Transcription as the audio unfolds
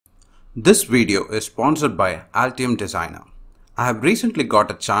This video is sponsored by Altium Designer. I have recently got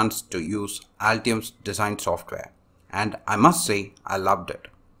a chance to use Altium's design software and I must say I loved it.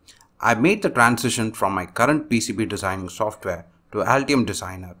 I made the transition from my current PCB designing software to Altium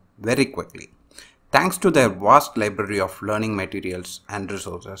Designer very quickly, thanks to their vast library of learning materials and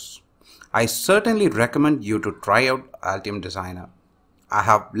resources. I certainly recommend you to try out Altium Designer. I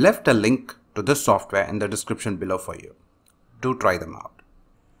have left a link to this software in the description below for you. Do try them out.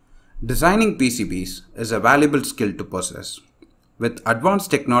 Designing PCBs is a valuable skill to possess. With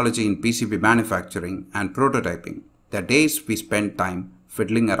advanced technology in PCB manufacturing and prototyping, the days we spend time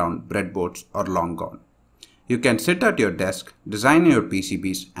fiddling around breadboards are long gone. You can sit at your desk, design your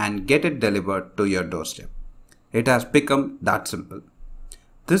PCBs and get it delivered to your doorstep. It has become that simple.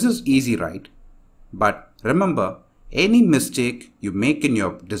 This is easy, right? But remember, any mistake you make in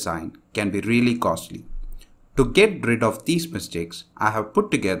your design can be really costly. To get rid of these mistakes, I have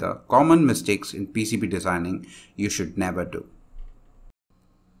put together common mistakes in PCB designing you should never do.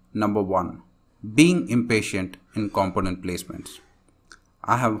 Number 1. Being impatient in component placements.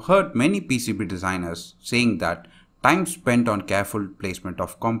 I have heard many PCB designers saying that time spent on careful placement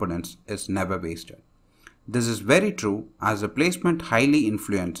of components is never wasted. This is very true as the placement highly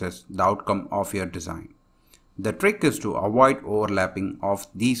influences the outcome of your design. The trick is to avoid overlapping of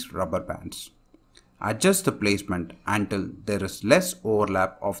these rubber bands. Adjust the placement until there is less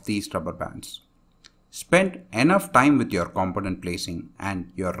overlap of these rubber bands. Spend enough time with your component placing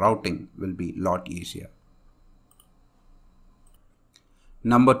and your routing will be a lot easier.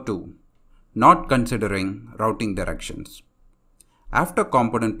 Number 2. Not considering routing directions. After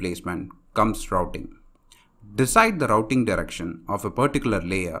component placement comes routing. Decide the routing direction of a particular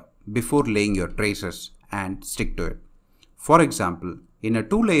layer before laying your traces and stick to it. For example, in a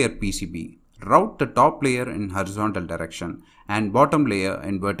 2-layer PCB, route the top layer in horizontal direction and bottom layer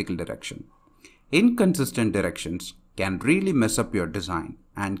in vertical direction. Inconsistent directions can really mess up your design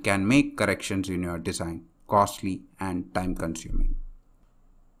and can make corrections in your design costly and time consuming.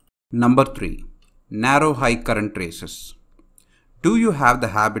 Number 3. Narrow high current traces. Do you have the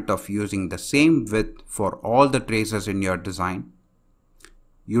habit of using the same width for all the traces in your design?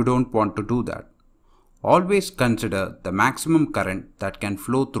 You don't want to do that. Always consider the maximum current that can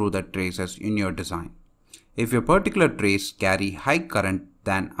flow through the traces in your design. If your particular trace carry high current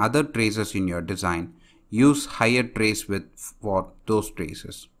than other traces in your design, use higher trace width for those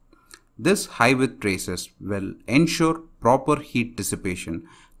traces. This high width traces will ensure proper heat dissipation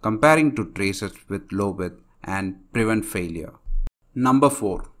comparing to traces with low width and prevent failure. Number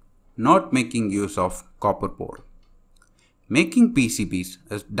 4. Not making use of copper pore. Making PCBs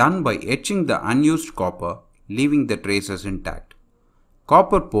is done by etching the unused copper, leaving the traces intact.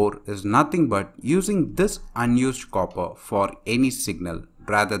 Copper pore is nothing but using this unused copper for any signal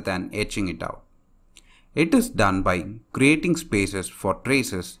rather than etching it out. It is done by creating spaces for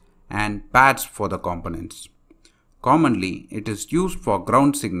traces and pads for the components. Commonly, it is used for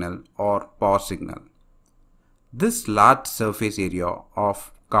ground signal or power signal. This large surface area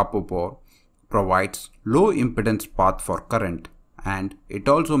of copper pore provides low impedance path for current and it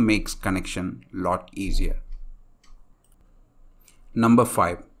also makes connection lot easier. Number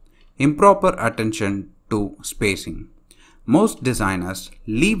 5. Improper attention to spacing. Most designers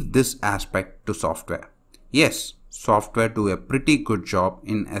leave this aspect to software. Yes, software do a pretty good job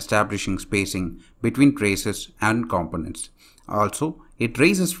in establishing spacing between traces and components. Also, it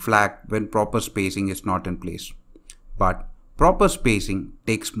raises flag when proper spacing is not in place. But proper spacing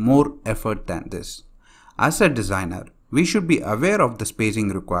takes more effort than this. As a designer, we should be aware of the spacing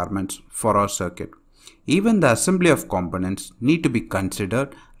requirements for our circuit. Even the assembly of components need to be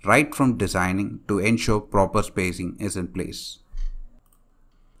considered right from designing to ensure proper spacing is in place.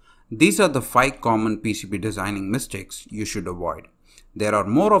 These are the 5 common PCB designing mistakes you should avoid. There are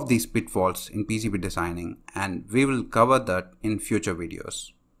more of these pitfalls in PCB designing and we will cover that in future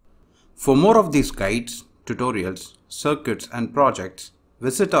videos. For more of these guides, tutorials, circuits and projects,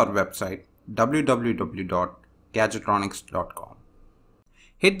 visit our website www.gadgetronicx.com.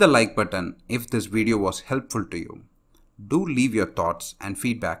 Hit the like button if this video was helpful to you. Do leave your thoughts and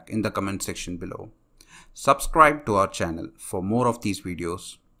feedback in the comment section below. Subscribe to our channel for more of these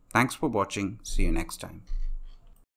videos. Thanks for watching. See you next time.